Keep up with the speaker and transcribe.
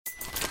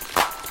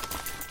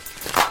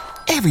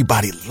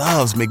Everybody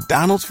loves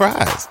McDonald's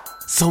fries.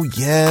 So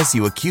yes,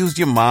 you accused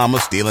your mom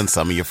of stealing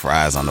some of your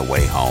fries on the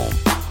way home.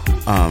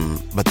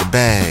 But the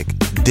bag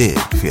did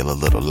feel a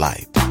little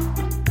light.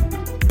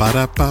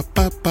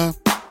 Ba-da-ba-ba-ba.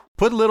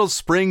 Put a little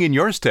spring in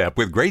your step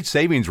with great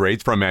savings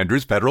rates from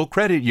Andrews Federal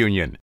Credit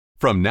Union.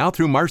 From now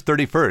through March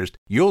 31st,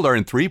 you'll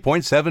earn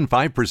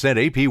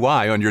 3.75%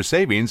 APY on your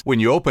savings when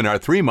you open our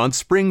 3-month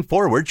Spring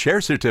Forward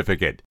Share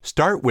Certificate.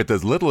 Start with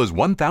as little as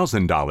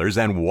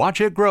 $1,000 and watch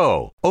it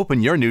grow.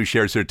 Open your new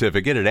share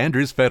certificate at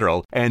Andrews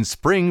Federal and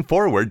spring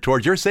forward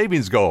towards your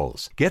savings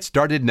goals. Get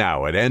started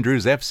now at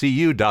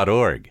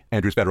andrewsfcu.org.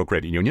 Andrews Federal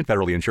Credit Union,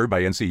 federally insured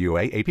by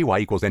NCUA.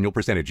 APY equals annual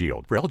percentage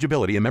yield. For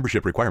eligibility and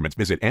membership requirements,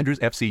 visit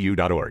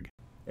andrewsfcu.org.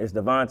 It's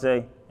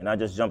Devontee, and I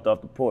just jumped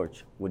off the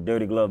porch with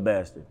Dirty Glove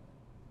Bastard.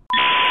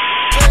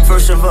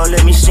 First of all,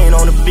 let me stand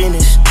on the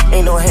business.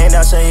 Ain't no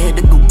handouts, I had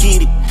to go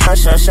get it.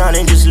 Shine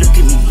and just look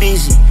at me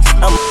busy.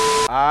 All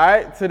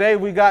right, today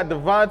we got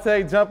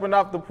Devontee jumping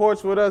off the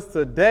porch with us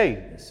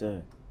today. Yes,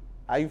 sir.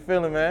 How you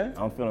feeling, man?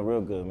 I'm feeling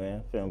real good,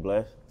 man. Feeling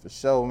blessed. For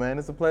sure, man.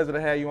 It's a pleasure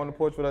to have you on the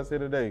porch with us here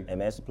today. Hey,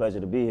 man, it's a pleasure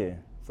to be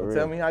here. So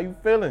tell me how you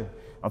feeling.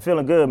 I'm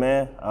feeling good,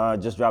 man.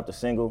 Just dropped a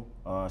single,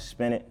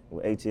 Spin It,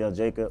 with ATL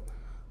Jacob,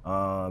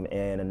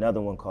 and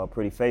another one called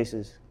Pretty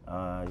Faces. You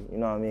know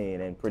what I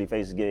mean? And Pretty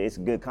Faces, it's a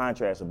good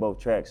contrast of both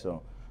tracks,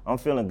 so I'm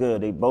feeling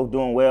good. They both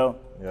doing well,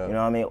 Yeah. You know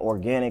what I mean?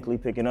 Organically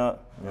picking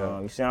up. Yeah.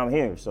 You see I'm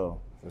here,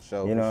 so. For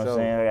sure, You know for what sure. I'm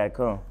saying? I gotta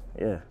come.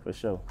 Yeah, for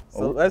sure.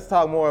 So let's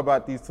talk more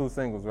about these two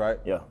singles, right?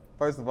 Yeah.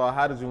 First of all,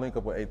 how did you link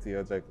up with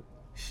ATL Jacob?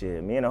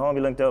 Shit, me and the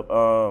homie linked up.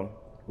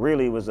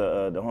 Really was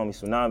the homie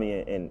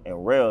Tsunami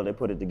and Rel. They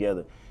put it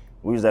together.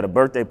 We was at a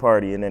birthday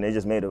party, and then they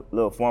just made a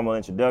little formal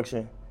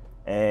introduction.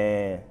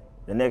 And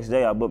the next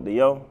day, I booked the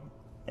yo,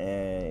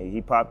 and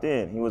he popped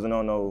in. He wasn't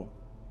on no,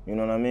 you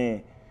know what I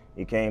mean?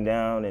 He came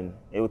down, and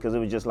it was because it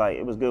was just like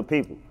it was good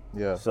people.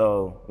 Yeah.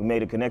 So we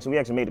made a connection. We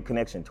actually made a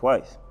connection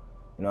twice.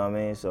 You know what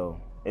I mean? So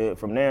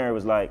from there, it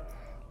was like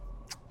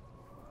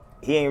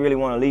he ain't really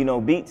want to leave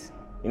no beats.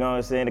 You know what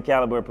I'm saying? The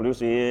caliber of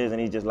producer he is,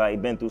 and he's just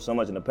like been through so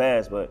much in the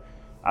past. But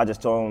I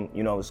just told him,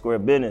 you know, it's square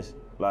business,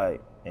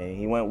 like, and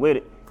he went with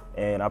it.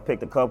 And I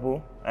picked a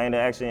couple. I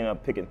actually ended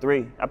up picking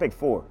 3. I picked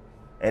 4.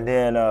 And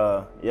then,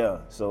 yeah,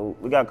 so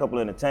we got a couple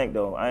in the tank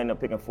though. I ended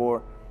up picking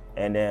 4.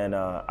 And then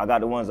I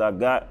got the ones I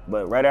got.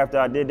 But right after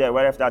I did that,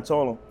 right after I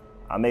told him,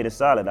 I made it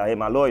solid. I hit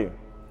my lawyer,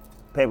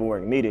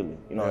 paperwork immediately.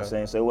 You know what I'm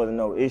saying? So it wasn't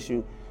no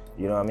issue.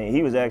 You know what I mean?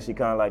 He was actually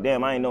kind of like,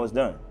 damn, I ain't know it's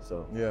done.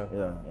 So Yeah.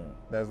 yeah.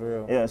 That's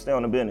real. Yeah, stay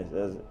on the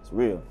business. It's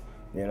real.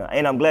 You know,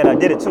 and I'm glad I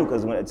did it too,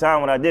 because at the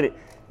time when I did it,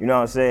 you know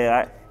what I'm saying,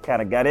 I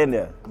kind of got in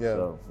there. Yeah.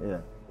 So,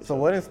 yeah. So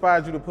what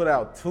inspired you to put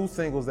out 2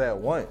 singles at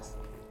once?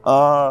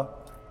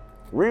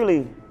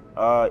 Really,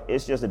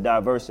 it's just a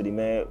diversity,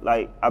 man.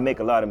 Like, I make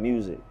a lot of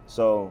music,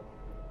 so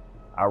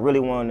I really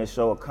wanted to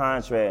show a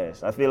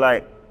contrast. I feel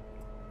like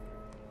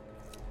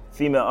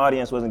female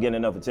audience wasn't getting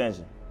enough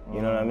attention.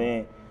 You know what I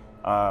mean?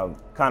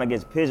 Kind of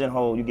gets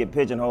pigeonholed. You get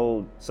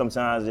pigeonholed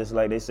sometimes. Just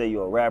like they say,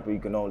 you're a rapper, you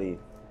can only,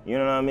 you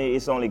know what I mean?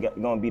 It's only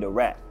gonna be the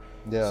rap.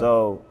 Yeah.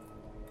 So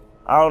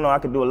I don't know. I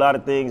could do a lot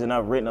of things, and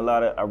I've written a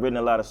lot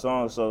of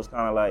songs. So it's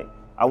kind of like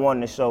I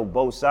wanted to show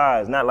both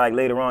sides. Not like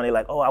later on they're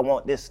like, oh, I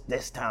want this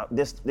time,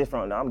 this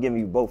different. No, I'm giving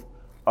you both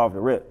off the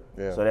rip,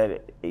 so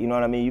that you know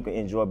what I mean. You can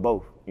enjoy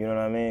both. You know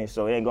what I mean?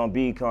 So it ain't gonna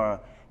be kind of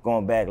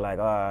going back like,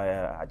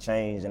 oh, I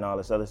changed and all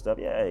this other stuff.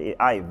 Yeah,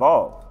 I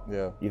evolved.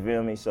 Yeah. You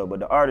feel me? So, but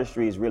the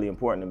artistry is really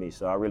important to me.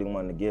 So I really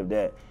wanted to give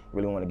that.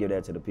 Really want to give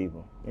that to the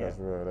people. Yeah. That's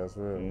real. That's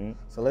real. Mm-hmm.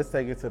 So let's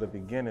take it to the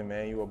beginning,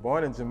 man. You were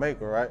born in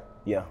Jamaica, right?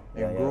 Yeah.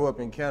 And grew up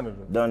in Canada.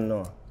 Done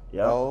know.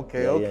 Yeah. Oh,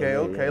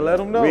 okay. Let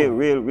them know.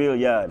 Real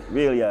yard.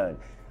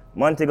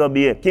 Montego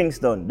Bay,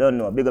 Kingston. Done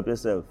know. Big up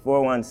yourself.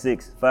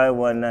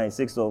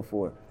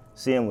 416-519-604.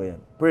 Same way.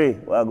 Pray.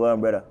 Well, go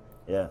on, brother.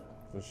 Yeah.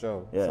 For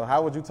sure. Yeah. So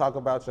how would you talk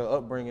about your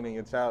upbringing in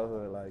your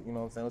childhood? Like, you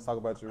know what I'm saying? Let's talk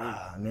about your roots.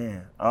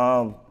 Man.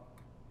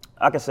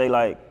 I could say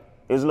like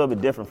it was a little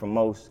bit different from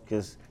most,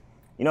 because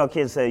you know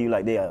kids say you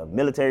like they a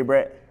military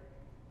brat.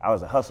 I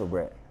was a hustle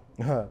brat.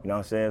 You know what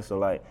I'm saying? So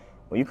like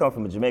when you come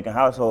from a Jamaican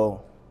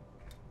household,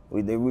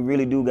 we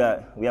really do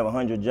we have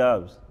 100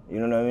 jobs.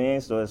 You know what I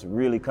mean? So it's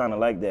really kind of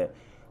like that.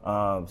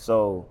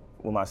 So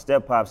with my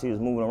step pops, he was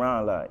moving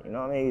around a lot. You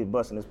know what I mean? He was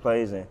busting his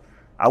plays, and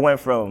I went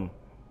from,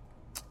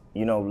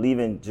 you know,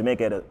 leaving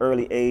Jamaica at an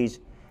early age,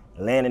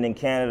 landing in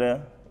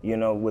Canada, you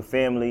know, with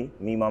family,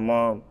 me, my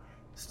mom,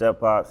 step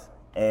pops,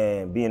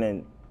 and being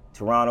in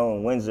Toronto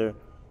and Windsor,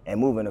 and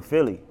moving to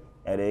Philly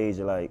at the age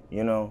of like,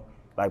 you know,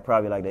 like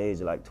probably like the age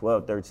of like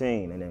 12,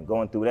 13, and then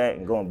going through that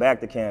and going back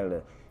to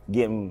Canada,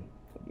 getting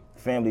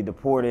family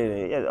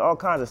deported, and all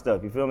kinds of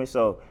stuff, you feel me?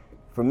 So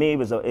for me,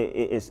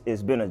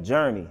 it's been a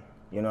journey,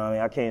 you know what I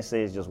mean? I can't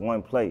say it's just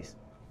one place.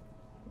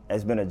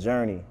 It's been a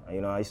journey.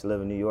 You know, I used to live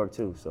in New York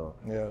too, so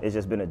it's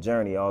just been a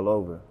journey all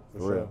over,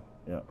 for real.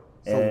 Yeah.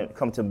 And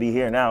come to be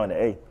here now in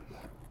the A.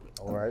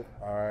 All right.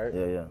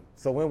 Yeah.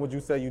 So when would you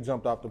say you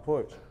jumped off the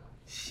porch?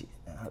 Shit.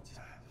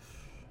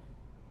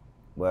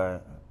 Well,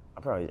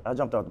 I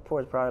jumped off the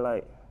porch probably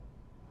like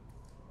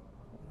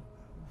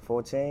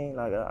 14,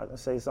 like I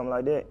say something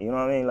like that. You know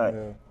what I mean? Like,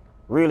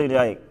 really,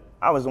 like,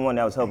 I was the one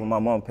that was helping my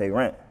mom pay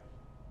rent.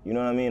 You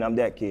know what I mean? I'm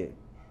that kid.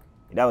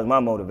 That was my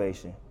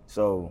motivation.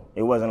 So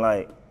it wasn't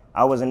like,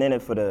 I wasn't in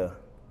it for the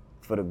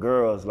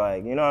girls,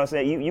 like, you know what I'm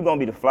saying? You gonna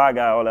be the fly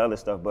guy, all the other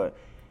stuff, but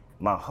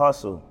my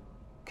hustle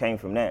came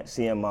from that,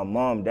 seeing my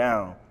mom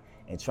down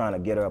and trying to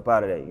get her up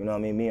out of that. You know what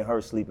I mean? Me and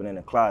her sleeping in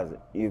the closet.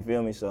 You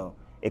feel me? So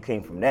it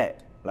came from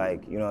that.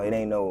 Like, you know,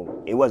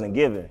 it wasn't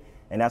given.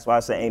 And that's why I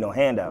say ain't no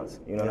handouts.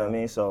 You know what I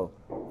mean? So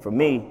for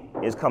me,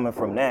 it's coming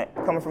from that.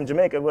 Coming from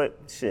Jamaica, but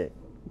shit,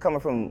 coming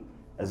from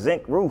a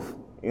zinc roof.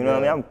 You know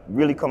what I mean? I'm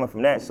really coming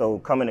from that. So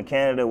coming to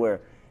Canada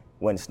where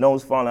when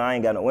snow's falling, I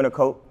ain't got no winter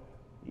coat.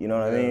 You know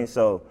what I mean?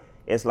 So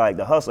it's like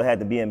the hustle had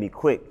to be in me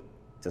quick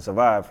to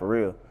survive for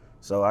real.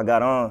 So I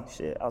got on,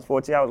 I was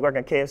 14, I was working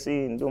at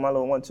KFC and doing my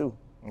little 1-2.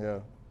 Yeah.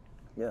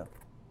 Yeah.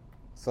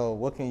 So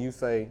what can you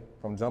say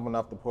from jumping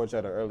off the porch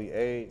at an early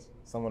age,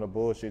 some of the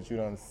bullshit you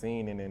done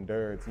seen and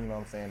endured, you know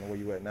what I'm saying, where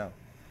you at now?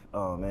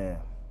 Oh man.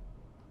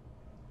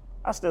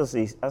 I still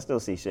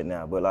see shit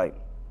now, but like,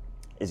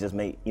 it's just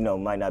might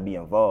not be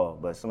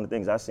involved. But some of the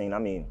things I seen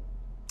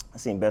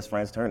best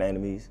friends turn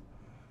enemies.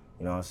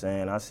 You know what I'm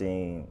saying?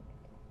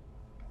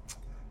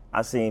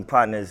 I seen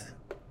partners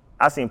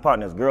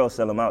girls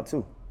sell them out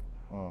too.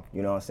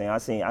 You know what I'm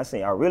saying?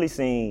 I really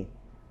seen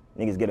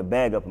niggas get a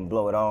bag up and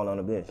blow it all on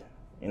the bitch.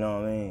 You know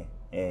what I mean?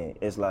 And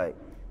it's like,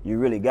 you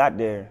really got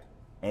there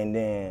and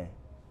then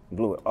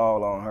blew it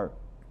all on her.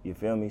 You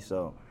feel me?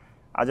 So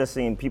I just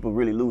seen people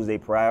really lose their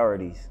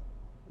priorities,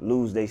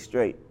 lose their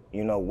straight,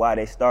 you know, why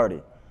they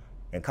started,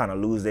 and kind of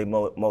lose their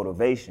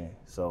motivation.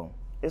 So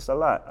it's a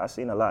lot. I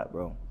seen a lot,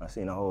 bro. I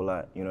seen a whole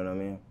lot, you know what I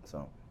mean?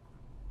 So,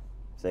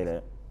 say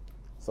that.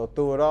 So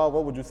through it all,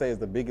 what would you say is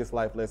the biggest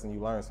life lesson you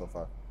learned so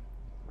far?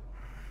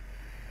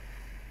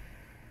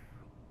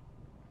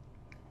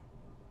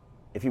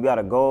 If you got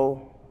a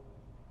goal,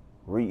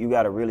 you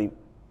got to really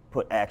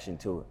put action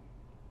to it,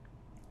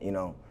 you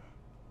know?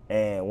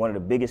 And one of the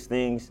biggest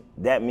things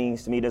that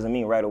means to me doesn't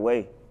mean right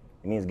away.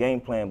 It means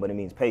game plan, but it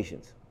means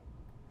patience.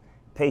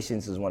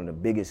 Patience is one of the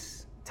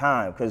biggest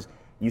time, because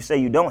you say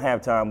you don't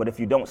have time, but if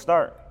you don't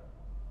start,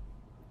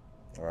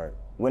 all right,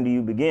 when do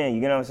you begin?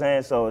 You get what I'm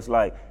saying? So it's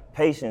like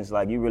patience,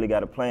 like you really got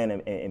to plan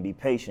and be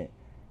patient.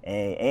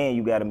 And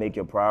you got to make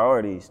your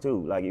priorities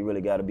too. Like you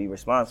really got to be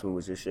responsible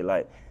with your shit.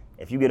 Like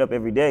if you get up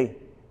every day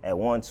at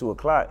 1, 2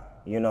 o'clock,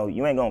 you know,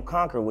 you ain't gonna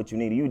conquer what you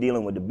need. You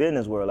dealing with the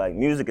business world. Like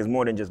music is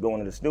more than just going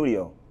to the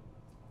studio.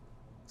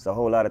 It's a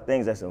whole lot of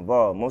things that's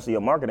involved. Most of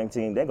your marketing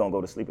team, they're gonna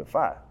go to sleep at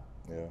 5,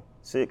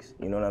 6,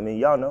 you know what I mean?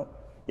 Y'all know.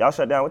 Y'all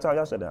shut down, what time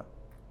y'all shut down?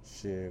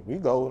 Shit, we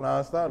go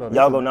nonstop.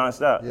 Y'all go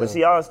nonstop. But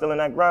see, y'all still in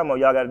that grind mode,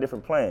 y'all got a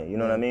different plan, you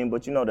know what I mean?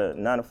 But you know the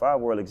 9-to-5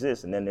 world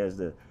exists, and then there's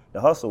the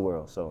hustle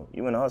world. So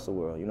you in the hustle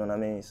world, you know what I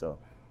mean? So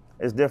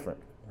it's different.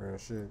 Real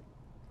shit.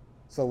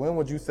 So when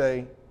would you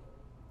say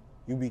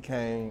you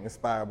became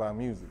inspired by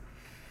music?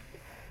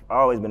 I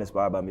always been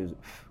inspired by music.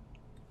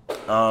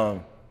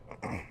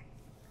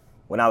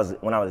 When I was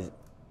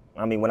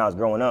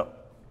growing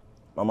up,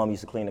 my mom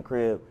used to clean the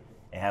crib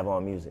and have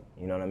on music.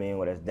 You know what I mean?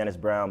 Whether it's Dennis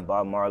Brown,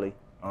 Bob Marley,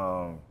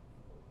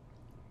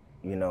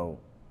 you know,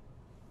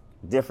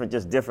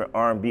 different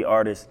R&B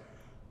artists,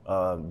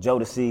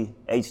 Jodeci,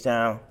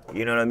 H-Town.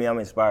 You know what I mean? I'm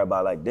inspired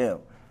by like them,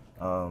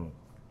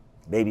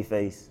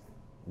 Babyface,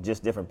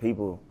 just different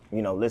people.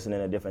 You know, listening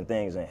to different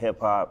things and hip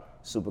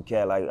hop,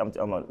 Supercat, like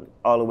I'm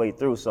all the way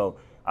through. So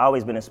I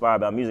always been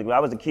inspired by music. When I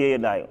was a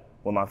kid, like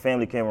when my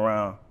family came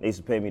around, they used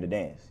to pay me to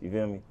dance. You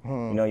feel me?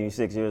 You know, you're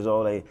 6 years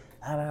old, they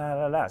la la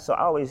la la. So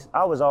I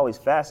was always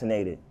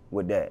fascinated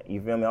with that.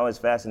 You feel me? Always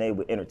fascinated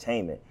with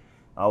entertainment.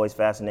 Always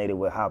fascinated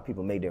with how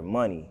people made their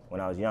money.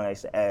 When I was young, I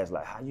used to ask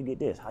like, how you get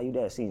this? How you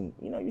that? See,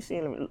 you know, you see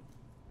in the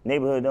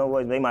neighborhood,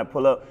 they might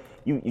pull up.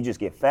 You just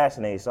get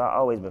fascinated. So I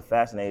always been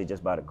fascinated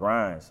just by the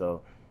grind.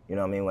 So. You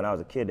know what I mean? When I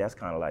was a kid, that's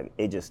kind of like,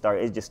 it just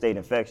stayed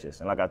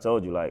infectious. And like I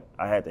told you, like,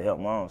 I had to help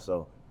mom,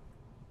 so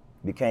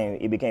it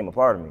became a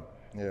part of me.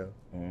 Yeah.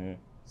 Mm-hmm.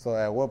 So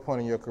at what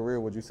point in your career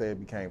would you say it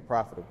became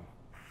profitable?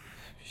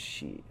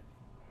 Shit.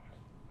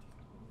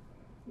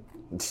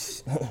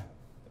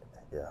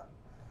 Yeah.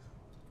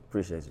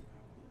 Appreciate you.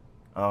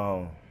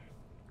 I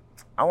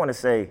want to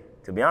say,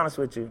 to be honest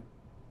with you,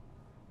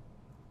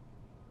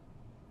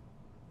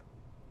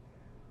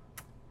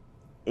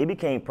 it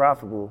became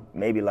profitable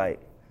maybe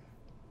like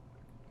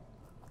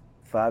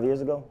 5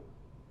 years ago.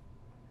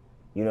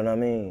 You know what I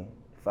mean?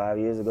 5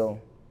 years ago.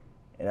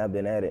 And I've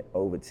been at it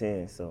over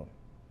 10. So,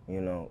 you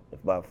know,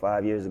 about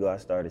 5 years ago, I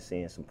started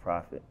seeing some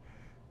profit.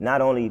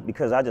 Not only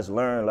because I just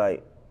learned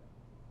like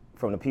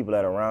from the people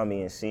that are around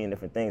me and seeing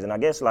different things. And I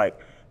guess like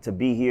to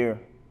be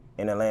here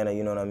in Atlanta,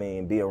 you know what I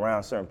mean? Be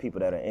around certain people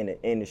that are in the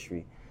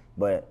industry,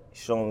 but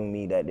showing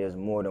me that there's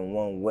more than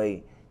one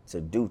way to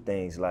do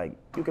things. Like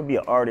you can be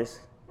an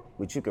artist,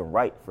 but you can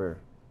write for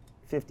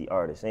 50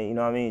 artists, and you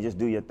know what I mean? Just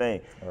do your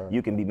thing. Right.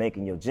 You can be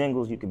making your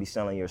jingles, you can be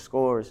selling your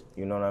scores,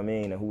 you know what I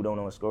mean? And who don't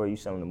know a score, you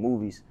selling the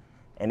movies.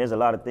 And there's a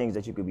lot of things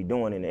that you could be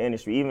doing in the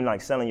industry, even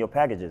like selling your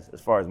packages as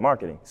far as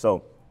marketing.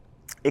 So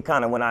it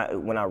kind of, when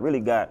I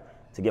really got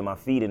to get my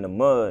feet in the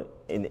mud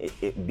and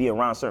be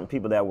around certain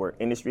people that were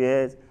industry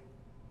heads,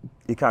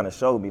 it kind of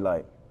showed me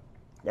like,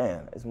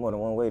 damn, it's more than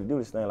one way to do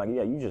this thing. Like,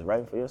 yeah, you just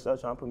writing for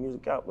yourself, trying to put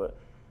music out, but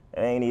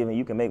it ain't even,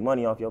 you can make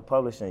money off your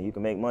publishing. You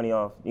can make money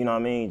off, you know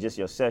what I mean, just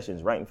your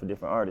sessions, writing for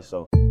different artists.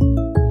 So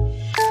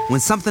when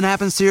something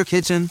happens to your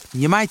kitchen,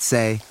 you might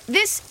say,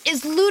 "This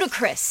is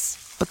ludicrous."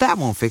 But that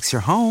won't fix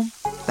your home.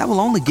 That will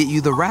only get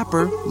you the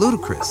rapper,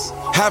 Ludacris.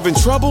 Having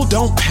trouble?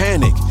 Don't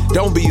panic.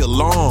 Don't be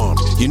alarmed.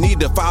 You need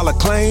to file a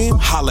claim?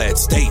 Holla at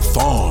State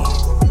Farm.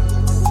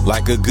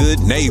 Like a good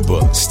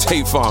neighbor,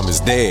 State Farm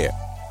is there.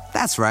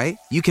 That's right.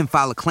 You can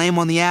file a claim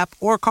on the app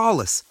or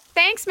call us.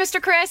 Thanks,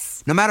 Mr.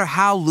 Chris. No matter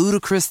how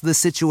ludicrous the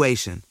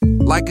situation,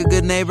 like a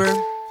good neighbor,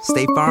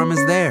 State Farm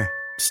is there.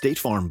 State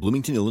Farm,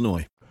 Bloomington,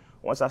 Illinois.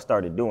 Once I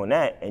started doing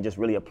that and just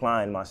really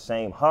applying my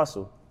same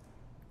hustle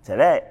to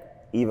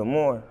that, even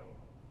more,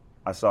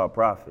 I saw a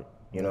profit,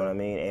 you know what I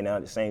mean? And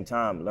at the same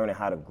time, learning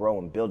how to grow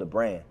and build a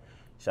brand.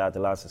 Shout out to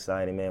Law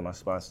Society, man, my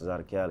sponsors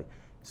out of Cali.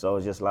 So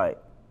it's just like,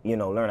 you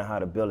know, learning how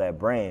to build that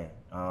brand,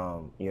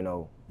 you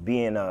know,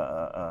 being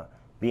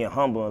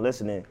humble and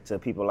listening to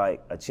people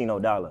like a Chino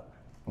Dollar,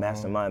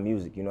 Mastermind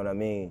Music, you know what I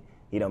mean?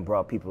 He done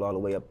brought people all the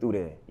way up through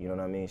there, you know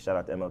what I mean? Shout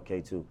out to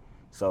MLK too.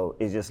 So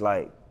it's just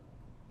like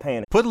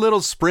paying. Put a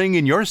little spring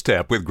in your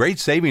step with great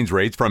savings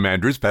rates from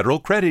Andrews Federal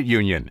Credit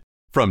Union.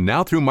 From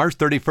now through March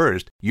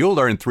 31st, you'll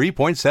earn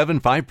 3.75%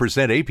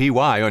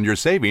 APY on your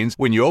savings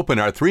when you open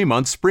our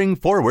 3-month Spring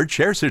Forward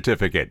Share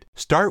Certificate.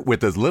 Start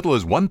with as little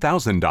as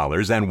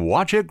 $1,000 and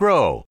watch it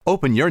grow.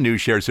 Open your new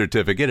share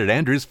certificate at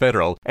Andrews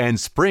Federal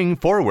and spring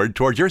forward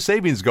towards your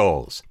savings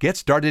goals. Get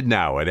started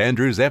now at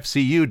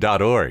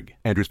andrewsfcu.org.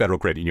 Andrews Federal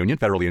Credit Union,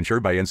 federally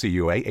insured by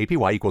NCUA.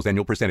 APY equals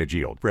annual percentage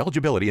yield. For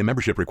eligibility and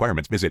membership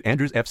requirements, visit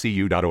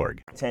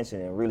andrewsfcu.org.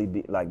 Attention and really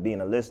being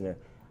a listener.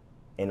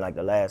 In like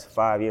the last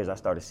 5 years, I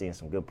started seeing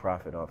some good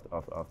profit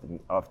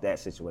off that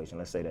situation.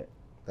 Let's say that.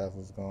 That's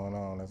what's going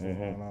on. That's what's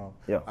going on.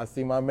 Yeah. I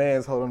see my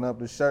man's holding up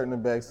the shirt in the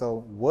back.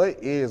 So what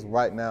is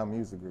Right Now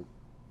Music Group?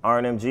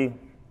 R&MG.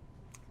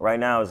 Right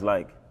Now is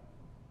like,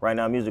 Right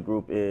Now Music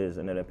Group is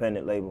an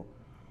independent label.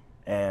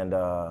 And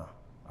a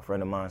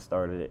friend of mine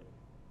started it.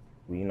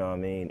 You know what I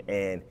mean?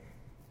 And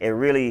it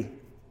really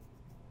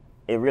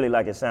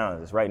like it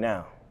sounds. It's right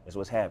now. It's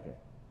what's happening.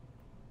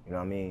 You know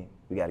what I mean?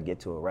 We got to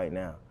get to it right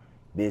now.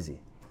 Busy.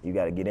 You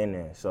got to get in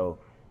there. So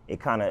it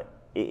kind of,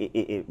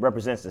 it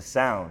represents the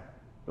sound.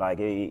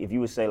 Like if you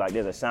would say like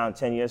there's a sound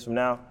 10 years from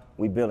now,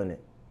 we building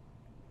it.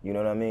 You know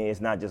what I mean?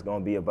 It's not just going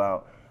to be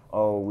about,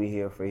 oh, we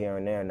here for here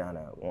and there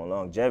now, on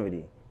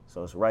longevity.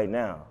 So it's right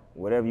now.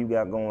 Whatever you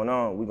got going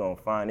on, we're going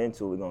to find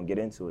into it. We're going to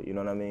get into it. You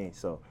know what I mean?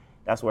 So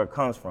that's where it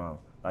comes from.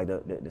 Like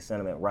the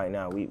sentiment right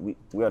now. We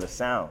are the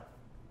sound.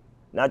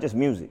 Not just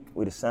music.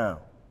 We're the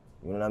sound.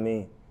 You know what I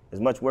mean? As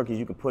much work as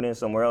you can put in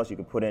somewhere else, you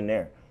can put in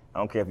there. I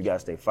don't care if you gotta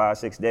stay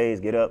 5-6 days,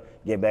 get up,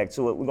 get back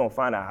to it. We're gonna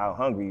find out how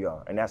hungry you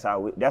are, and that's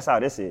how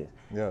this is.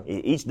 Yeah.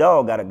 Each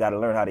dog gotta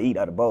learn how to eat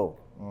out of the bowl,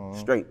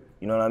 straight.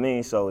 You know what I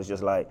mean? So it's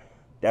just like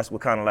that's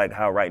what kind of like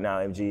how Right Now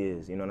MG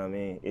is. You know what I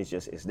mean? It's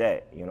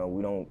that. You know,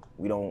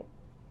 we don't.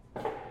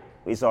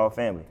 It's all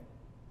family.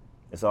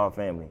 It's all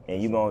family,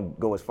 and you're gonna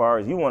go as far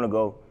as you want to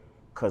go,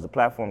 cause the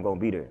platform gonna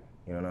be there.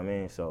 You know what I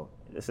mean? So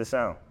it's a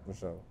sound. For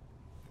sure.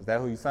 Is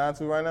that who you signed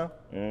to right now?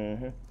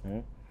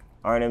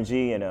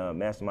 R&MG and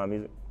Mastermind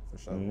Music. For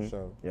sure, for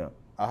sure. Yeah.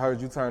 I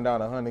heard you turned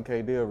down a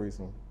 $100K deal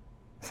recently.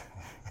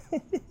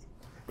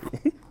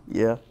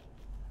 Yeah.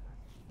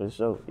 For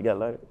sure. You got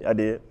lighter? I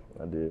did.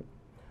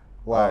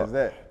 Why is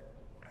that?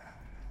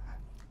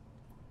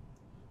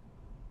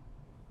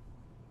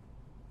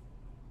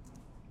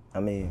 I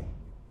mean,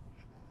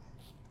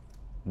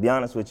 to be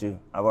honest with you,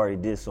 I've already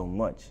did so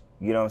much.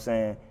 You know what I'm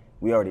saying?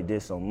 We already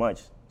did so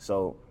much.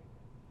 So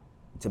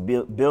to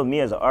build me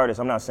as an artist,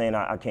 I'm not saying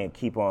I can't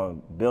keep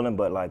on building,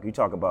 but like you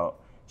talk about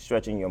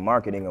stretching your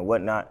marketing and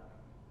whatnot,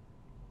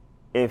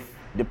 if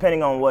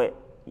depending on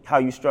how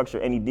you structure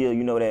any deal,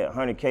 you know that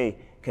 100K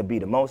could be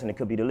the most and it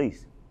could be the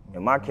least.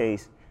 In my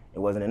case, it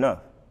wasn't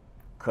enough.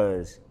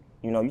 Cause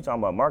you know, you talking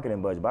about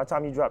marketing budget. By the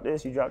time you drop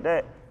this, you drop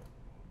that,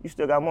 you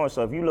still got more.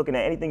 So if you're looking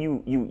at anything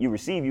you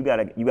receive, you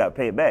gotta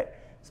pay it back.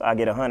 So I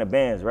get 100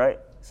 bands, right?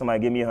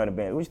 Somebody give me 100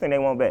 bands. What you think they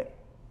want back?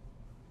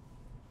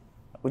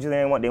 What you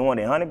think they want? They want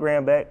their 100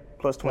 grand back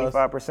plus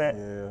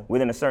 25%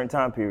 within a certain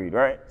time period,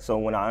 right? So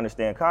when I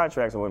understand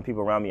contracts, or when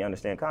people around me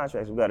understand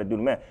contracts, we gotta do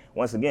the math.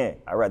 Once again,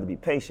 I'd rather be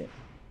patient.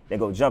 They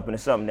go jump into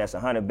something that's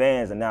 100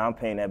 bands, and now I'm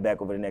paying that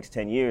back over the next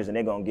 10 years, and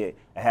they're gonna get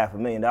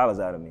 $500,000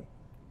 out of me.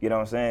 You know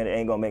what I'm saying? It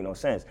ain't gonna make no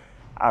sense.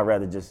 I'd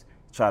rather just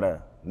try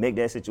to make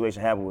that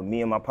situation happen with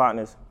me and my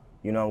partners.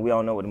 You know, we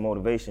all know what the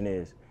motivation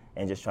is,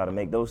 and just try to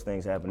make those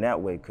things happen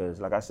that way. Cause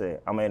like I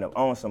said, I'm gonna end up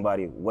owing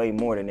somebody way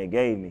more than they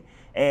gave me.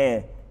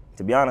 And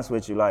to be honest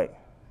with you, like,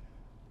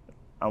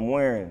 I'm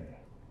wearing,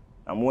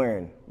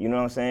 you know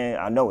what I'm saying?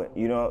 I know it,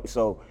 you know?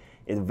 So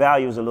its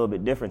value is a little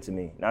bit different to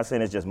me. Not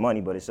saying it's just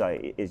money, but it's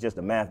like, it's just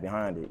the math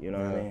behind it, you know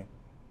what I mean?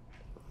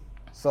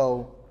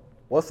 So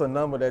What's a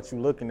number that you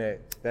looking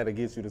at that'll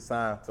get you to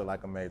sign to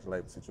like a major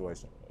label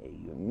situation?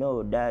 You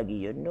know, doggy,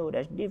 you know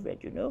that's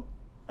different, you know?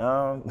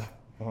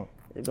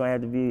 It's gonna have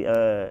to be,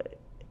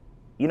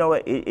 you know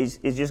what, it's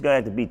just gonna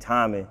have to be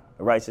timing,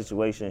 the right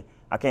situation.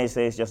 I can't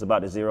say it's just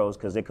about the zeros,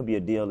 because there could be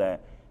a deal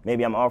that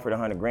maybe I'm offered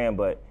 $100,000,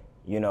 but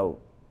you know,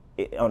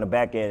 on the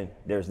back end,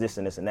 there's this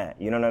and this and that.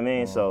 You know what I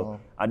mean? So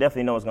I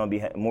definitely know it's gonna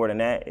be more than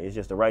that. It's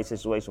just the right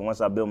situation.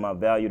 Once I build my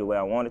value the way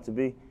I want it to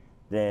be,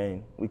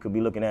 then we could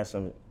be looking at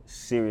some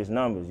serious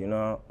numbers, you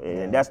know?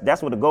 And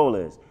that's what the goal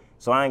is.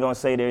 So I ain't gonna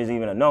say there's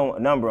even a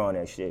number on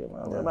that shit.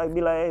 I might be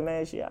like, hey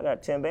man, shit, I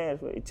got 10 bands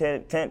for you,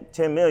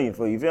 10 million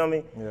for you, feel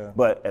me? Yeah.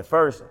 But at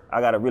first,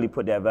 I gotta really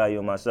put that value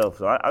on myself.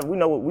 So we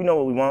know what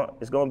we want.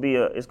 It's gonna be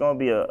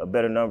a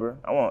better number.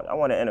 I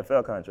want an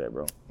NFL contract,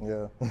 bro.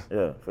 Yeah.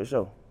 Yeah, for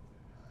sure.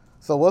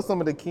 So what's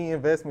some of the key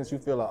investments you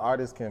feel an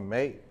artist can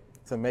make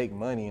to make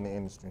money in the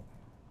industry?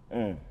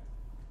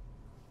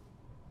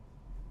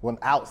 When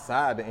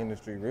outside the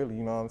industry, really,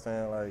 you know what I'm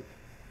saying? Like,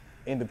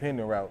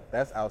 independent route,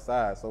 that's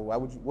outside. So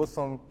what's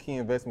some key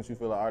investments you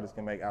feel an artist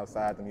can make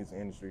outside the music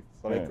industry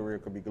so their career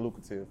could be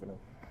lucrative for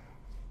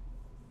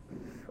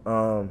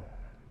them?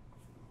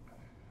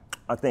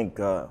 I think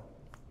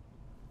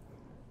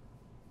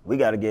we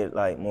gotta get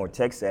like more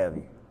tech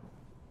savvy.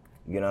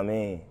 You know what I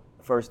mean?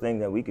 First thing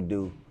that we could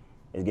do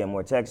is get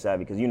more tech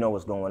savvy, because you know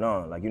what's going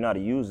on. Like, you're not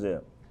a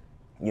user,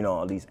 you know,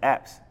 all these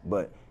apps,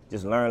 but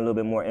just learn a little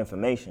bit more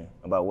information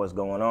about what's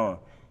going on,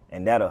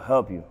 and that'll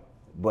help you.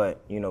 But,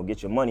 you know,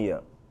 get your money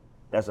up.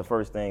 That's the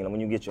first thing. And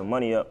when you get your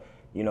money up,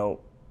 you know,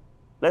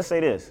 let's say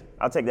this,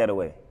 I'll take that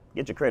away.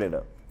 Get your credit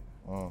up.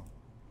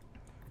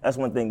 That's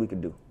one thing we could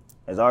do.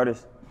 As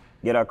artists,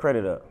 get our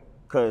credit up.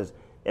 Because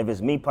if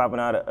it's me popping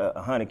out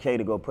 $100K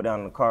to go put down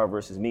in the car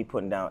versus me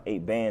putting down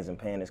 8 bands and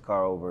paying this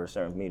car over a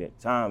certain period of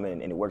time,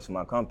 and it works for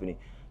my company,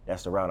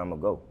 that's the route I'm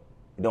gonna go.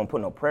 It don't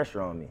put no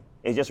pressure on me.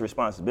 It's just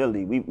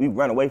responsibility. We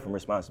run away from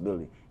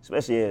responsibility,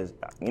 especially as,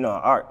 you know,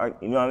 art,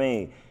 you know what I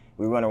mean?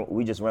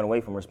 We just run away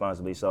from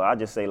responsibility. So I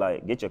just say,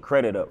 like, get your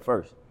credit up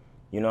first.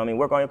 You know what I mean?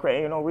 Work on your credit.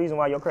 Ain't no reason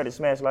why your credit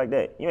smashed like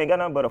that. You ain't got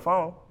nothing but a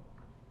phone.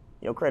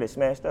 Your credit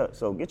smashed up.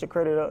 So get your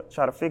credit up,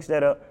 try to fix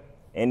that up,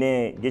 and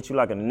then get you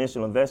like an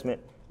initial investment.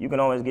 You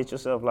can always get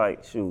yourself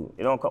like, shoot,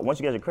 it don't cost, once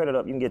you get your credit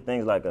up, you can get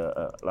things like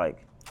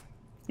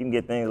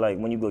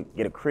when you go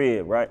get a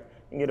crib, right?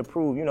 You can get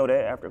approved, you know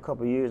that, after a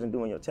couple of years and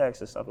doing your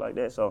taxes, stuff like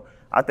that. So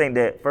I think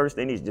that first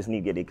they just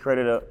need to get their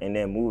credit up and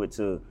then move it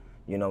to,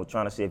 you know,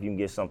 trying to see if you can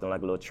get something like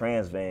a little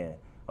trans van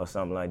or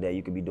something like that.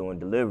 You could be doing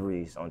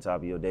deliveries on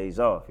top of your days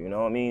off, you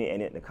know what I mean?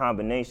 And the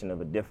combination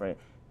of a different,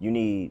 you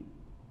need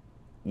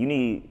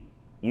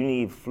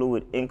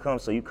fluid income,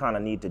 so you kind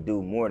of need to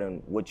do more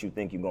than what you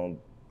think you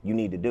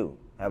need to do.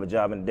 Have a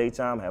job in the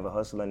daytime, have a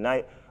hustle at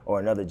night, or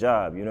another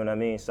job, you know what I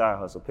mean? Side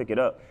hustle, pick it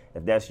up.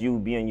 If that's you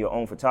being your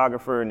own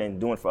photographer and then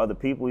doing it for other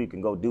people, you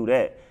can go do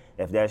that.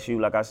 If that's you,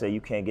 like I said, you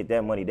can't get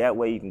that money that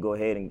way, you can go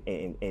ahead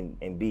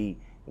and be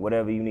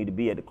whatever you need to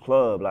be at the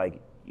club.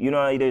 Like, you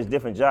know, there's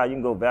different jobs. You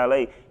can go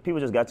valet. People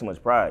just got too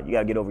much pride. You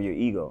gotta get over your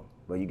ego.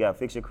 But you gotta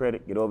fix your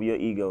credit, get over your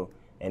ego,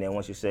 and then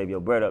once you save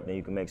your bread up, then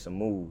you can make some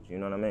moves, you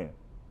know what I mean?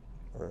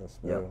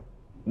 Yeah.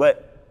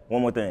 But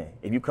one more thing,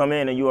 if you come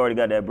in and you already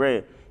got that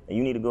bread, and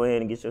you need to go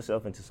ahead and get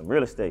yourself into some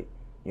real estate.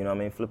 You know what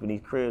I mean? Flipping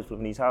these cribs,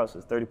 flipping these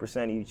houses,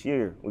 30% each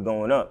year. We're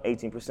going up,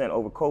 18%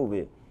 over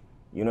COVID.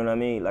 You know what I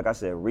mean? Like I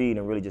said, read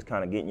and really just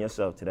kind of getting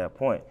yourself to that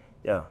point.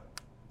 Yeah.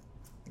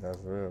 That's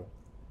real.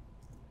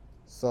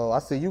 So I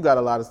see you got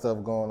a lot of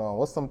stuff going on.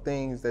 What's some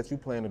things that you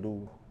plan to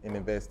do and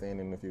invest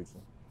in the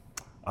future?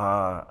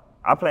 I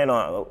plan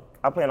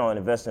on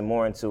investing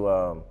more into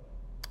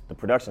the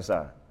production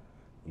side.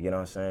 You know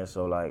what I'm saying?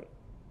 So like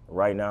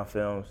right now,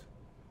 films.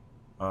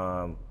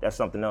 That's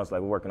something else. Like,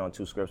 we're working on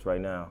 2 scripts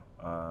right now.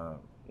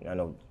 I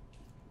know,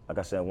 like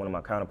I said, one of my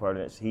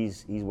counterparts,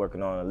 he's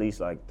working on at least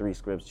like 3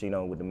 scripts,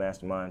 Chino, with the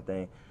mastermind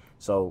thing.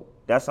 So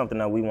that's something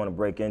that we want to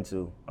break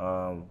into.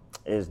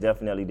 Is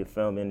definitely the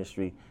film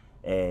industry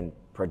and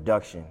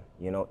production.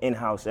 You know,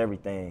 in-house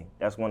everything.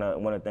 That's one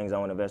of the things I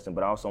want to invest in.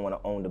 But I also want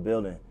to own the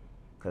building,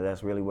 because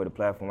that's really where the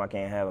platform. I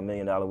can't have $1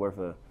 million worth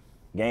of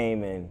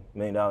game and $1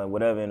 million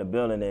whatever in the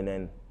building, and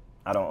then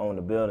I don't own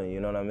the building.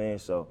 You know what I mean?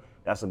 So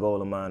that's a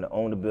goal of mine, to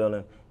own the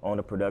building, own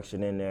the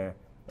production in there,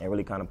 and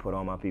really kind of put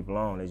all my people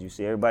on. As you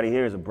see, everybody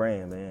here is a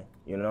brand, man,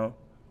 you know?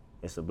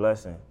 It's a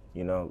blessing,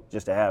 you know,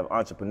 just to have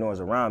entrepreneurs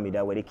around me.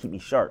 That way they keep me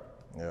sharp.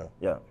 Yeah.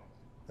 Yeah.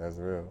 That's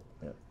real.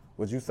 Yeah.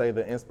 Would you say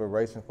the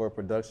inspiration for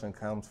production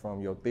comes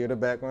from your theater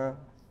background?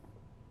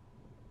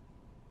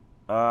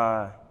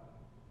 I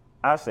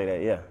say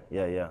that,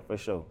 yeah, for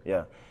sure,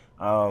 yeah.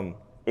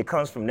 It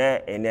comes from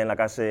that, and then,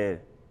 like I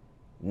said,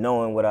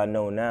 knowing what I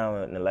know now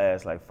in the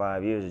last like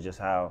 5 years is just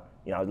how,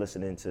 you know, I was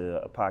listening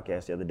to a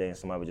podcast the other day and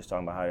somebody was just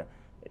talking about how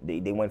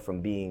they went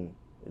from being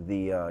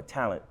the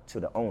talent to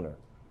the owner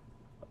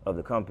of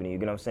the company, you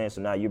get what I'm saying?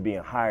 So now you're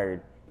being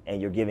hired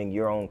and you're giving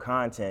your own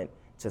content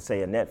to,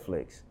 say, a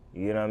Netflix,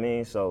 you know what I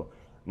mean? So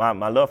my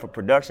love for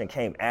production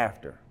came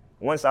after.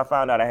 Once I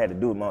found out I had to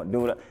do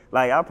it,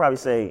 like I'll probably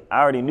say,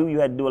 I already knew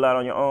you had to do a lot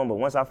on your own, but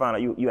once I found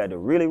out you had to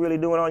really, really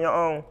do it on your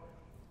own,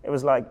 it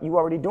was like you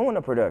already doing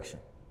the production.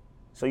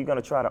 So you're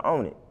gonna try to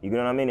own it. You know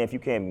what I mean? If you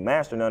can't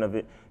master none of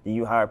it, then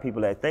you hire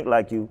people that think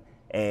like you,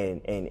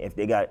 and if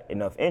they got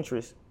enough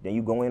interest, then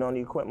you go in on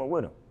the equipment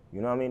with them.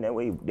 You know what I mean? That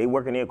way they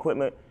working the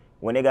equipment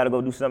when they gotta go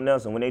do something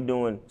else, and when they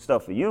doing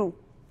stuff for you,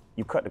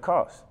 you cut the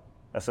cost.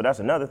 So that's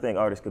another thing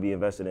artists could be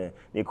invested in.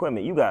 The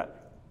equipment, you got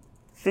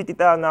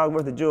 $50,000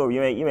 worth of jewelry,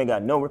 you ain't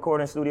got no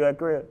recording studio at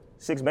crib.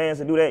 6 bands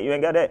to do that, you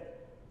ain't got that.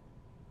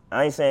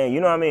 I ain't saying,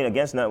 you know what I mean,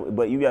 against nothing,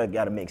 but you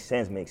gotta make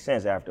sense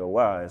after a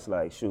while. It's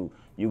like, shoot,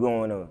 you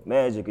going to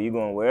Magic or you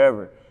going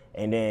wherever,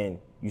 and then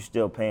you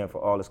still paying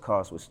for all this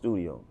cost with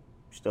studio.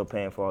 You're still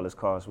paying for all this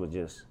cost with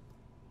just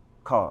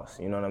costs,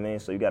 you know what I mean?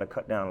 So you gotta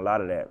cut down a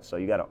lot of that. So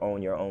you gotta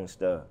own your own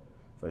stuff,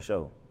 for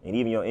sure. And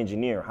even your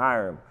engineer,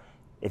 hire him.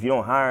 If you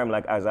don't hire him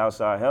like as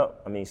outside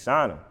help, I mean,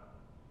 sign him.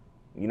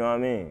 You know what I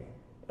mean?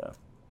 Yeah.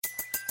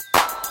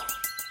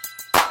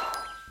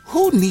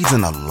 Who needs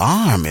an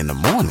alarm in the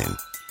morning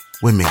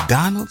when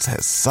McDonald's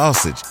has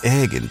sausage,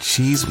 egg, and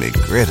cheese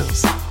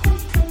McGriddles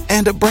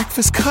and a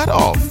breakfast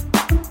cutoff?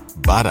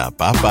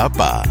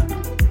 Ba-da-ba-ba-ba.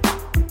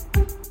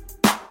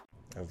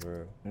 That's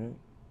real.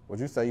 Would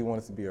you say you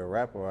wanted to be a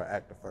rapper or an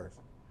actor first?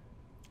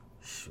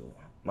 Sure.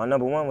 My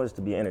number one was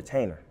to be an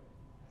entertainer.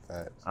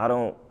 Facts.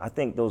 I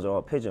think those are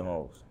all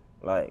pigeonholes.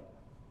 Like,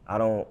 I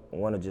don't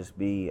want to just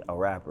be a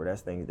rapper.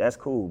 That's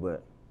cool,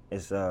 but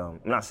it's I'm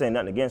not saying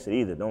nothing against it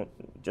either. Don't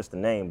just the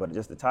name, but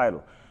just the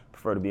title.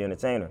 Prefer to be an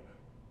entertainer.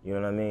 You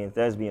know what I mean?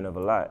 Thespian of a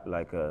lot.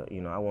 Like,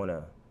 you know,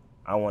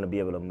 I wanna be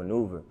able to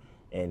maneuver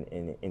and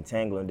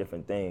entangle in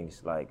different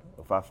things. Like,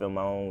 if I film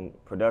my own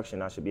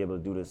production, I should be able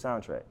to do the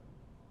soundtrack,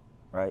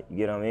 right? You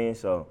get what I mean?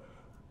 So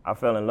I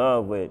fell in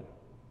love with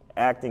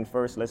acting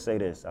first. Let's say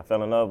this. I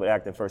fell in love with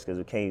acting first because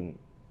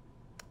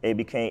it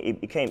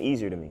became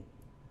easier to me.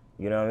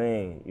 You know what I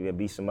mean? You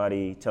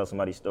could tell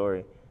somebody's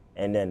story.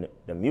 And then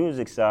the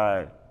music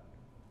side,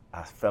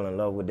 I fell in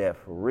love with that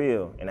for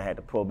real, and I had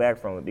to pull back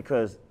from it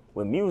because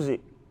with music,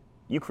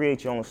 you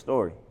create your own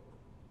story.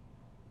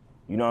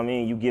 You know what I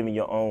mean? You giving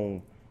your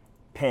own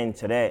pen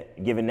to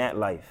that, giving that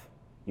life,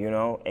 you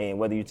know? And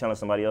whether you're telling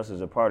somebody else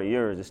is a part of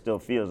yours, it still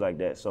feels like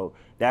that. So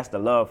that's the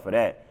love for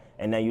that.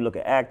 And then you look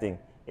at acting,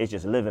 it's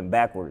just living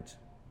backwards.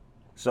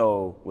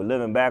 So with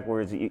living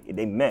backwards,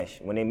 they mesh.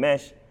 When they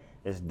mesh,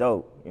 it's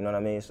dope, you know what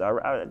I mean? So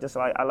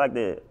I like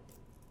the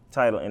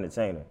title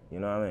entertainer, you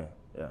know what I mean?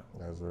 Yeah.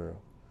 That's real.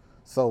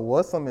 So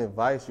what's some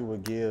advice you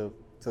would give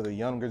to the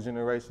younger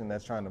generation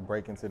that's trying to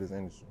break into this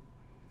industry?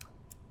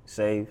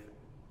 Save,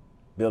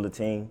 build a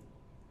team,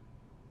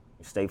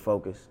 stay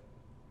focused,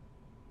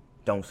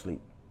 don't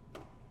sleep.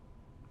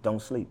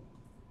 Don't sleep.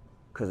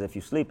 Because if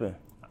you're sleeping,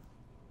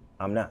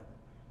 I'm not.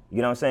 You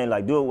know what I'm saying?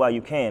 Like, do it while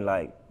you can.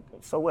 Like,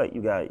 so what?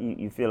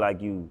 You feel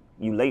like you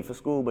late for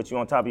school, but you're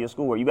on top of your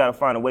schoolwork. You got to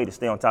find a way to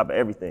stay on top of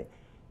everything.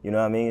 You know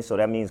what I mean? So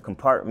that means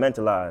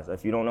compartmentalize.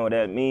 If you don't know what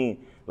that means,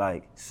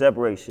 like,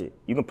 separate shit.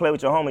 You can play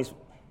with your homies,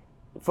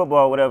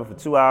 football, whatever, for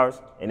 2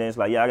 hours, and then it's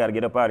like, yeah, I got to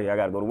get up out of here. I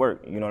got to go to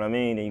work. You know what I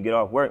mean? And you get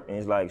off work, and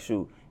it's like,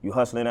 shoot, you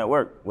hustling at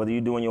work. Whether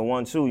you're doing your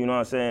 1-2, you know what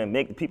I'm saying?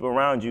 Make the people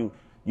around you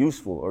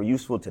useful or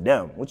useful to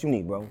them. What you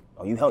need, bro?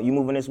 Oh, you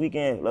moving this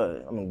weekend?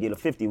 Look, I'm gonna get a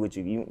 50 with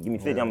you. You give me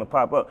 50, I'm gonna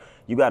pop up.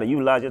 You gotta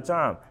utilize your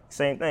time.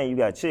 Same thing, you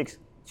got chicks,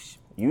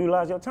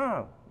 utilize your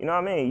time. You know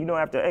what I mean? You know,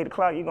 after 8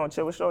 o'clock, you're gonna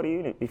chill with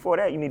shorty. Before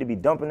that, you need to be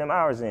dumping them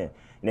hours in.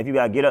 And if you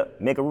gotta get up,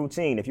 make a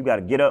routine. If you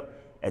gotta get up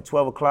at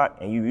 12 o'clock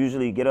and you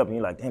usually get up and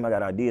you're like, damn, I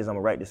got ideas, I'm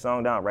gonna write this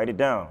song down, write it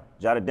down,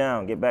 jot it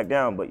down, get back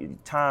down.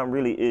 But time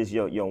really is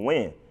your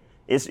win.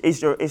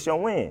 It's your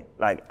win.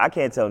 Like, I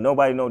can't tell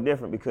nobody no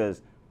different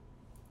because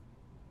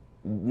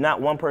not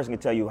one person can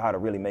tell you how to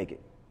really make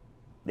it.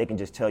 They can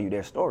just tell you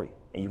their story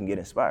and you can get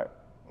inspired.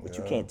 But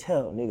you can't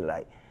tell nigga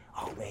like,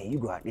 oh man, you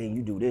go out there and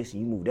you do this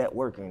and you move that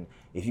work, and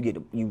if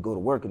you go to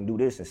work and do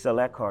this and sell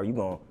that car,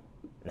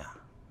 nah.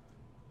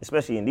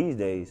 Especially in these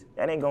days,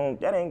 that ain't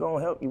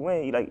gonna help you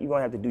win. You're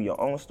gonna have to do your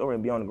own story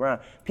and be on the ground.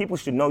 People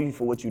should know you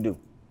for what you do.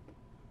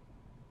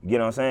 You get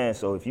what I'm saying?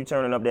 So if you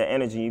turning up that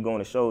energy, you going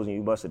to shows and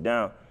you bust it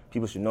down,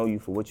 people should know you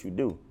for what you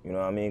do. You know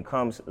what I mean?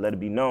 Let it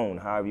be known,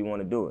 however you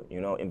want to do it. You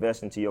know,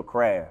 invest into your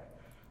craft.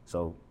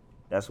 So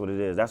that's what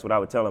it is. That's what I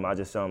would tell them. I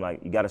just tell them,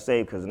 like, you got to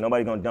save because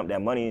nobody's going to dump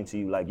that money into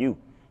you like you.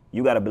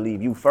 You got to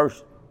believe you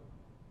first,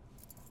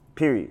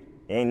 period.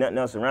 There ain't nothing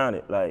else around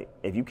it. Like,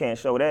 if you can't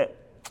show that,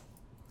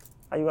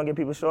 how you going to get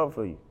people to show up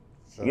for you?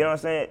 Sure. You know what I'm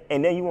saying?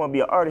 And then you want to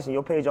be an artist and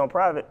your page on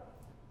private.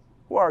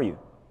 Who are you?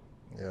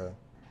 Yeah.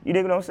 You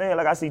dig what I'm saying?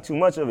 Like, I see too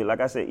much of it. Like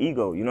I said,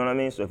 ego. You know what I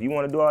mean? So if you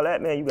want to do all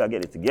that, man, you got to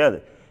get it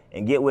together.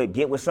 And get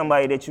with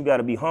somebody that you got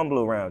to be humble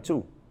around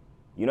too.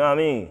 You know what I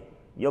mean?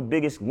 Your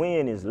biggest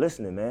win is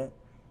listening, man.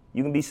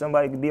 You can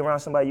be around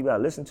somebody you got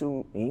to listen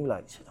to, and you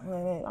like,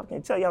 man, I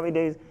can't tell you how many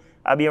days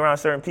I be around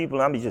certain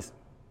people, and I be just,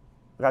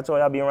 like I told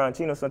you, I be around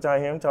Tino, sometimes I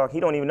hear him talk, he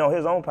don't even know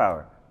his own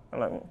power. I'm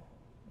like,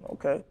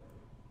 okay.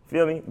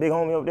 Feel me? Big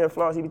homie over there,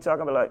 Floss, he be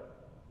talking, I be like,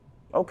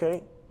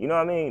 okay. You know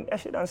what I mean? That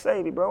shit done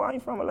saved me, bro. I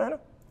ain't from Atlanta.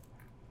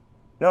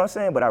 know what I'm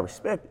saying? But I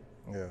respect it.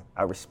 Yeah.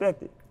 I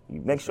respect it.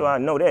 You make sure I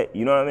know that.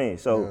 You know what I mean?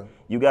 So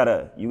you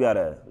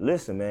gotta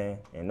listen, man,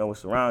 and know what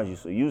surrounds you.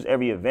 So use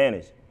every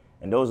advantage,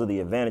 and those are the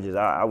advantages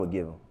I would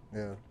give them.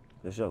 Yeah.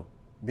 For sure.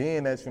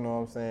 Being that, you know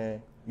what I'm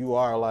saying, you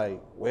are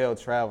like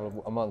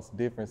well-traveled amongst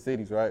different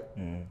cities, right?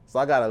 Mm-hmm. So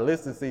I got a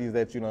list of cities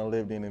that you done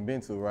lived in and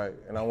been to, right?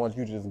 And I want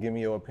you to just give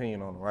me your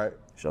opinion on them, right?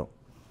 Sure.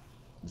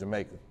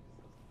 Jamaica.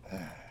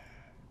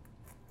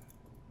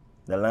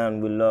 The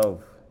land we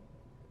love,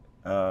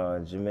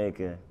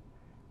 Jamaica,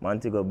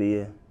 Montego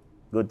Bay,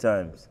 good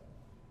times.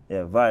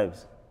 Yeah,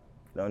 vibes.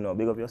 Don't know,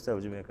 big up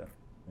yourself, Jamaica.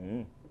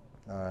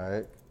 Mm-hmm. All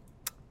right.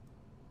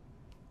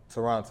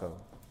 Toronto.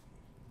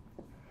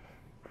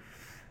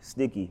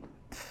 Sticky,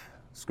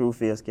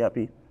 Screwface,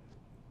 Cappy,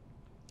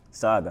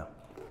 Saga.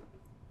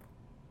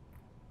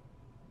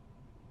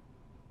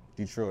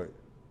 Detroit.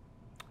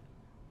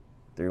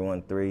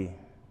 313,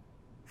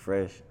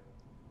 Fresh,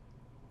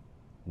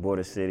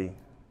 Border City,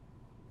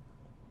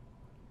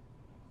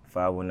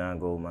 519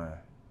 Gold Mine.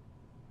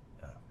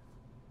 Yeah.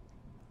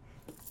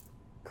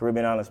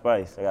 Caribbean Island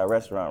Spice, I got a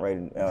restaurant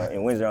right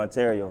in Windsor,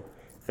 Ontario.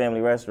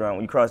 Family restaurant.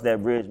 When you cross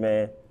that bridge,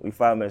 man, we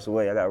 5 minutes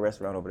away. I got a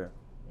restaurant over there.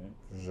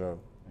 For sure.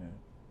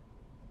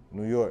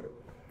 New York.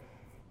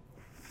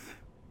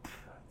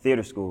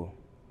 Theater school.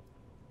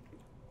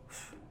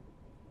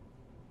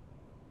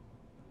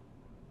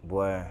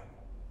 Boy,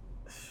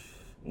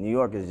 New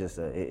York is just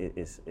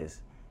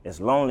it's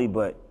lonely,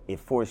 but it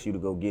forces you to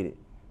go get it.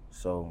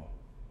 So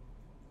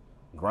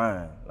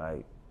grind,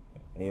 like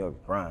New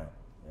York grind.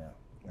 Yeah.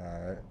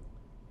 All right.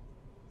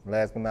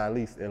 Last but not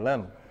least,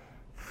 Atlanta.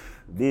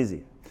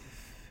 Busy.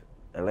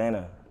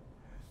 Atlanta,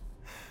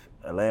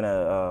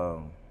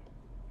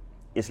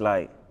 it's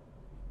like,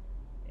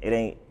 it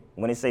ain't,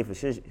 when they say for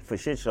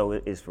shit show,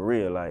 it's for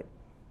real. Like,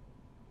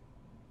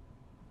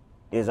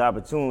 there's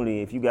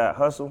opportunity. If you got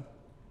hustle,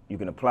 you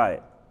can apply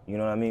it. You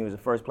know what I mean? It was the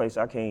first place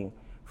I came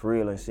for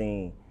real and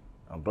seen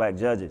black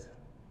judges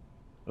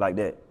like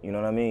that. You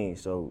know what I mean?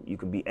 So you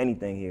could be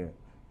anything here.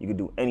 You could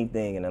do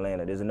anything in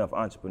Atlanta. There's enough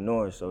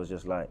entrepreneurs, so it's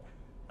just like,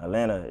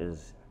 Atlanta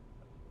is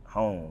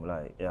home.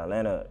 Like, yeah,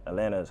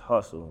 Atlanta's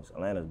hustle.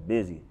 Atlanta's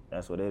busy.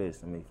 That's what it is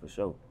to me, for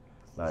sure.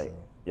 Like,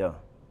 yeah.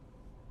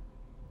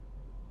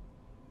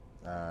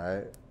 All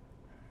right.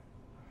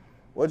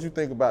 What'd you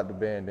think about the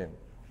pandemic?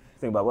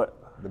 Think about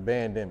what? The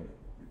pandemic.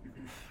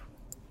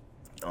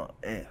 Oh,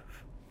 man.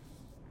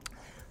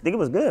 I think it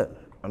was good.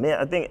 I mean,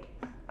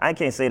 I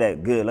can't say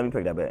that good. Let me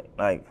pick that back.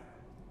 Like,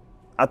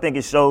 I think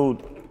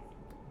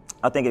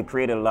it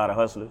created a lot of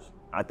hustlers.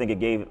 I think it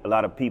gave a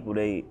lot of people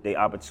they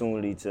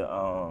opportunity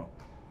to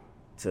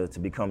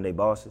become their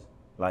bosses,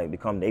 like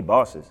become their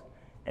bosses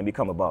and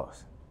become a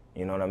boss.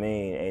 You know what I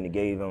mean? And it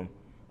gave them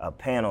a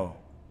panel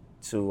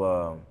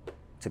to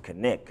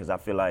connect, because I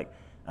feel like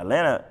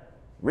Atlanta,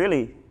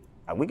 really,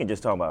 we can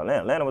just talk about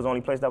Atlanta. Atlanta was the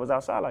only place that was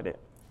outside like that.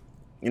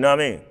 You know what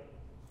I mean?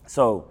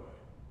 So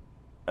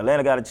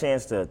Atlanta got a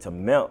chance to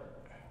melt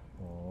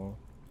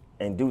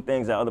and do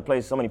things that other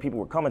places. So many people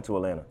were coming to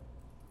Atlanta.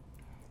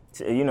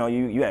 You know,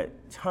 you had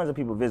tons of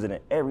people visiting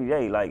every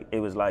day. Like, it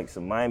was like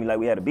some Miami, like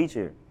we had a beach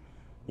here.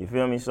 You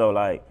feel me? So,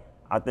 like,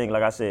 I think,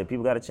 like I said,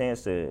 people got a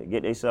chance to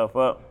get themselves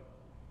up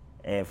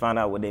and find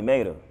out what they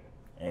made of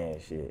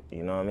and shit.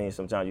 You know what I mean?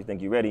 Sometimes you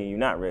think you're ready and you're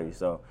not ready.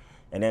 So,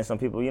 and then some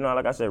people, you know,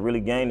 like I said,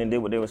 really gained and did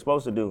what they were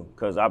supposed to do,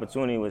 because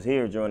opportunity was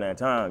here during that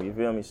time. You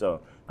feel me?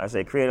 So, I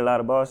said, created a lot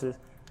of bosses.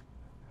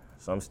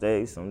 Some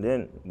stayed, some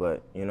didn't.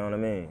 But, you know what I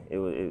mean? It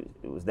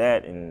was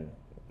that, and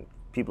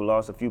people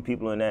lost a few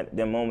people in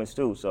them moments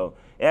too. So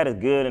it had its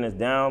good and its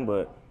down,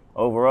 but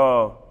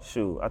overall,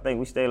 shoot, I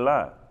think we stayed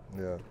alive.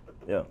 Yeah.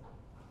 Yeah.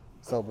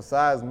 So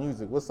besides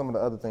music, what's some of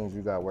the other things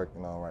you got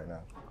working on right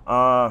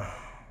now?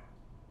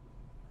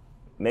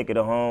 Make it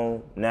a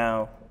home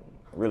now,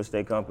 real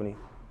estate company,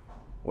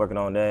 working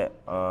on that.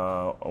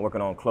 I'm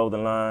working on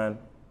clothing line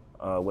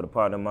with a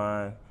partner of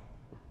mine,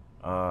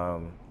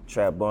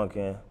 Trap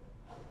Bunkin,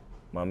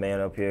 my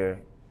man up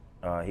here,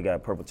 he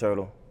got Purple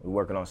Turtle. We're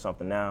working on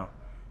something now.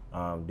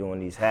 Doing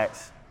these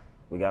hats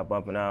we got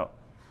bumping out.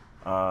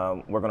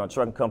 Working on a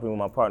trucking company with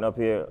my partner up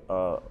here,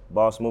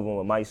 Boss Moving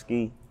with Mike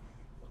Ski.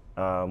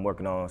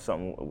 Working on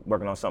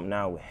something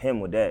now with him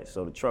with that.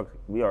 So the truck,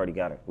 we already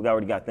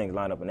got things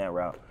lined up in that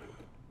route.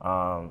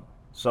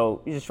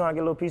 So you just trying to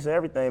get a little piece of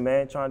everything,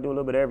 man. Trying to do a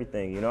little bit of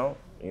everything, you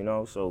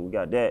know. So we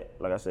got that.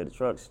 Like I said, the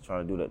trucks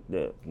trying to do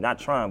the not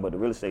trying, but the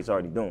real estate's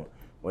already doing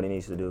what it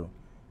needs to do,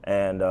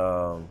 and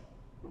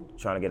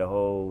trying to get a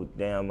whole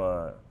damn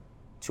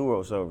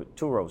two-row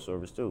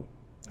service too.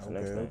 That's the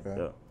next thing.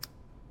 Okay. Yeah.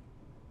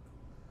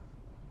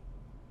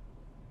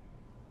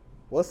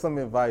 What's some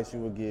advice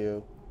you would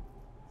give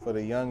for the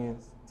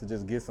youngins to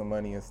just get some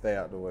money and stay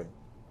out the way?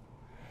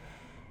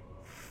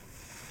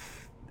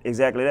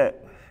 Exactly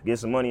that. Get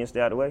some money and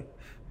stay out the way.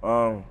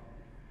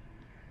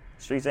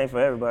 Streets ain't for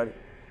everybody,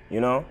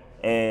 you know?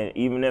 And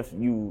even if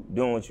you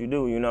doing what you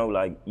do, you know,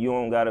 like, you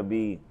don't gotta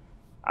be,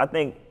 I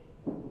think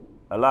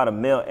a lot of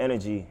male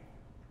energy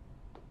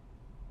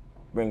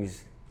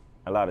brings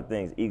a lot of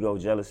things, ego,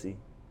 jealousy,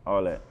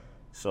 all that.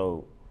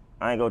 So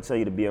I ain't gonna tell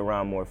you to be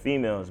around more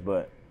females,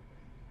 but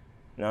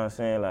you know what I'm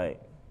saying?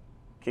 Like,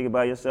 kick it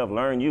by yourself,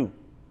 learn you,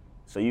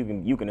 so you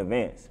can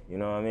advance. You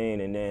know what I mean?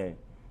 And then,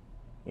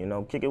 you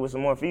know, kick it with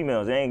some more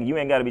females. You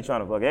ain't gotta be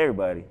trying to fuck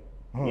everybody.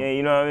 Yeah,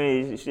 you know what I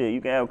mean? Shit,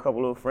 you can have a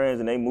couple of friends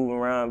and they move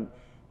around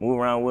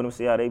with them,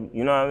 see how they,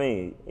 you know what I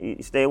mean?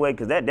 You stay away,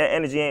 cause that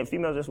energy ain't,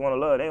 females just wanna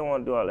love, they don't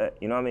wanna do all that.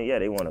 You know what I mean? Yeah,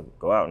 they wanna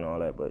go out and all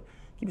that, but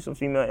keep some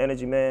female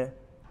energy, man.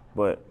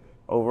 But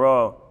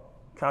overall,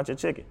 count your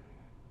chicken.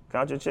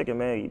 Count your chicken,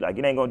 man. Like,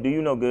 it ain't gonna do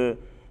you no good,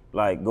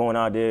 like going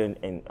out there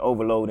and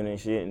overloading and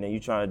shit, and then you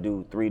trying to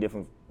do 3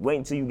 different, wait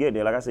until you get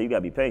there. Like I said, you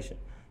gotta be patient.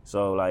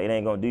 So like, it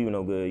ain't gonna do you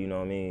no good, you know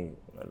what I mean?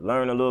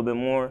 Learn a little bit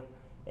more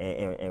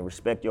and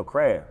respect your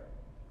craft.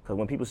 Cause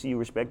when people see you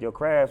respect your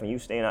craft and you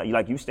staying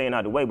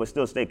out the way, but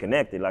still stay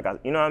connected. Like,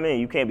 you know what I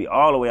mean? You can't be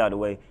all the way out the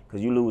way,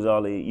 cause you lose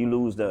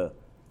that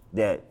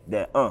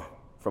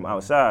from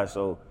outside.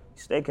 So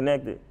stay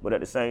connected, but at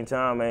the same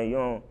time, man,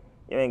 you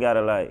ain't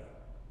gotta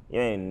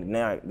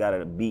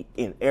be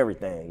in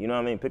everything. You know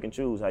what I mean? Pick and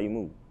choose how you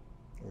move.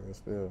 Real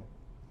spill.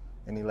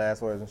 Any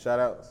last words and shout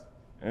outs?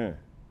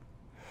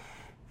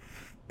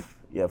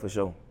 Yeah, for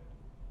sure.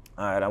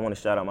 All right, I want to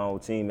shout out my whole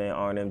team, man,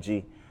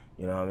 RNMG.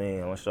 You know what I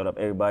mean? I want to shout out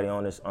everybody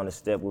on the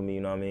step with me,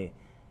 you know what I mean?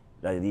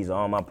 Like, these are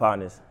all my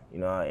partners, you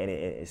know, and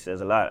it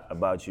says a lot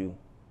about you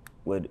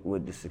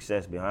with the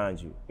success behind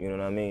you, you know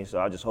what I mean? So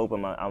I just hope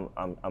I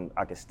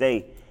can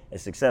stay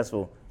as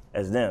successful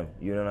as them,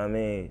 you know what I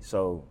mean?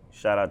 So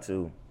shout out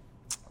to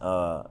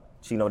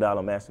Chino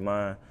Dollar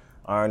Mastermind,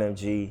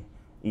 RNMG,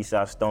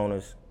 Eastside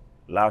Stoners,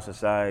 Loud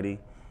Society,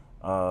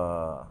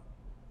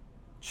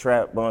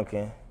 Trap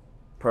Bunkin',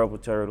 Purple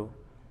Turtle,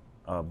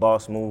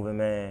 Boss Moving,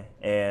 man.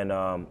 And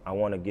I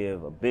want to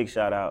give a big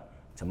shout out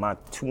to my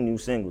 2 new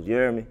singles, you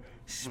hear me?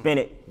 Spin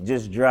It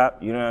just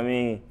dropped, you know what I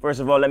mean? First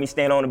of all, let me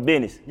stand on the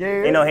business.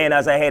 Yeah. Ain't no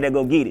handouts, I had to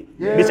go get it.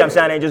 Yeah. Bitch, I'm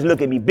shining, just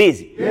look at me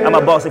busy. Yeah. I'm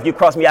a boss, if you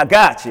cross me, I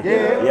got you.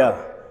 Yeah.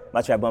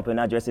 My trap bumping,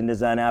 I dress in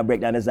designer, I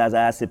break down the Zaza,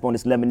 I sip on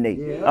this lemonade.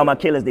 Yeah. All my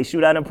killers, they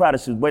shoot out in Prada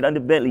suits, wait under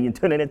Bentley and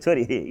turn it into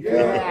the head.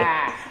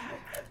 Yeah.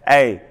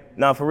 Hey,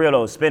 nah, for real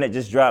though, Spin It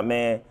just dropped,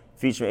 man,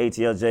 featuring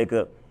ATL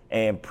Jacob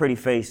and Pretty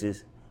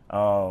Faces.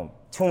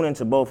 Tune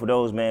into both of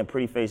those, man.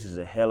 Pretty Faces is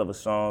a hell of a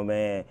song,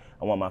 man.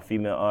 I want my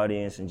female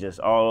audience and just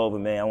all over,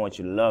 man. I want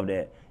you to love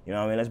that. You know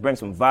what I mean? Let's bring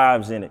some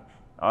vibes in it.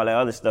 All that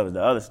other stuff is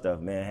the other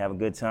stuff, man. Have a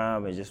good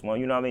time and just want,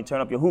 you know what I mean?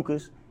 Turn up your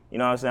hookahs. You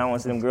know what I'm saying? I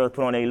want to see them girls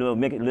put on their little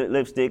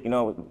lipstick, you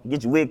know,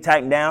 get your wig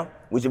tightened down,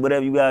 which is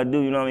whatever you gotta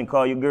do, you know what I mean?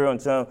 Call your girl and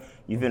tell them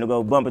you finna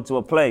go bump into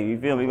a play. You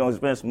feel me? You gonna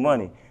spend some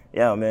money.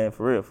 Yeah, man,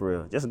 for real.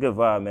 Just a good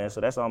vibe, man.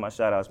 So that's all my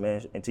shout outs,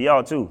 man. And to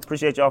y'all too.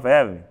 Appreciate y'all for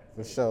having me.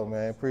 For sure,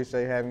 man.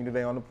 Appreciate having you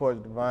today on the porch,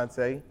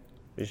 Devontee.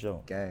 For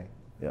sure. Gang.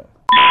 Yeah.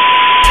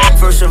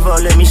 First of all,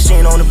 let me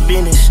stand on the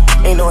business.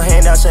 Ain't no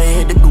handouts, I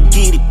had to go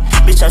get it.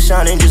 Bitch, I'm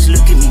shining, just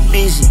look at me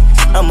busy.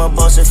 I'm a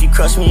boss, if you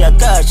cross me, I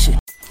got you.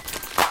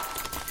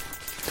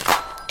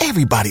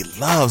 Everybody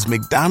loves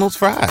McDonald's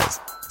fries.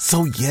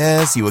 So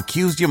yes, you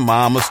accused your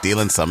mom of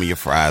stealing some of your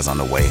fries on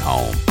the way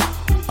home.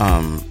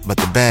 But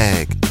the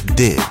bag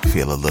did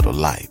feel a little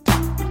light.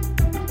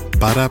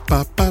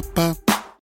 Ba-da-ba-ba-ba.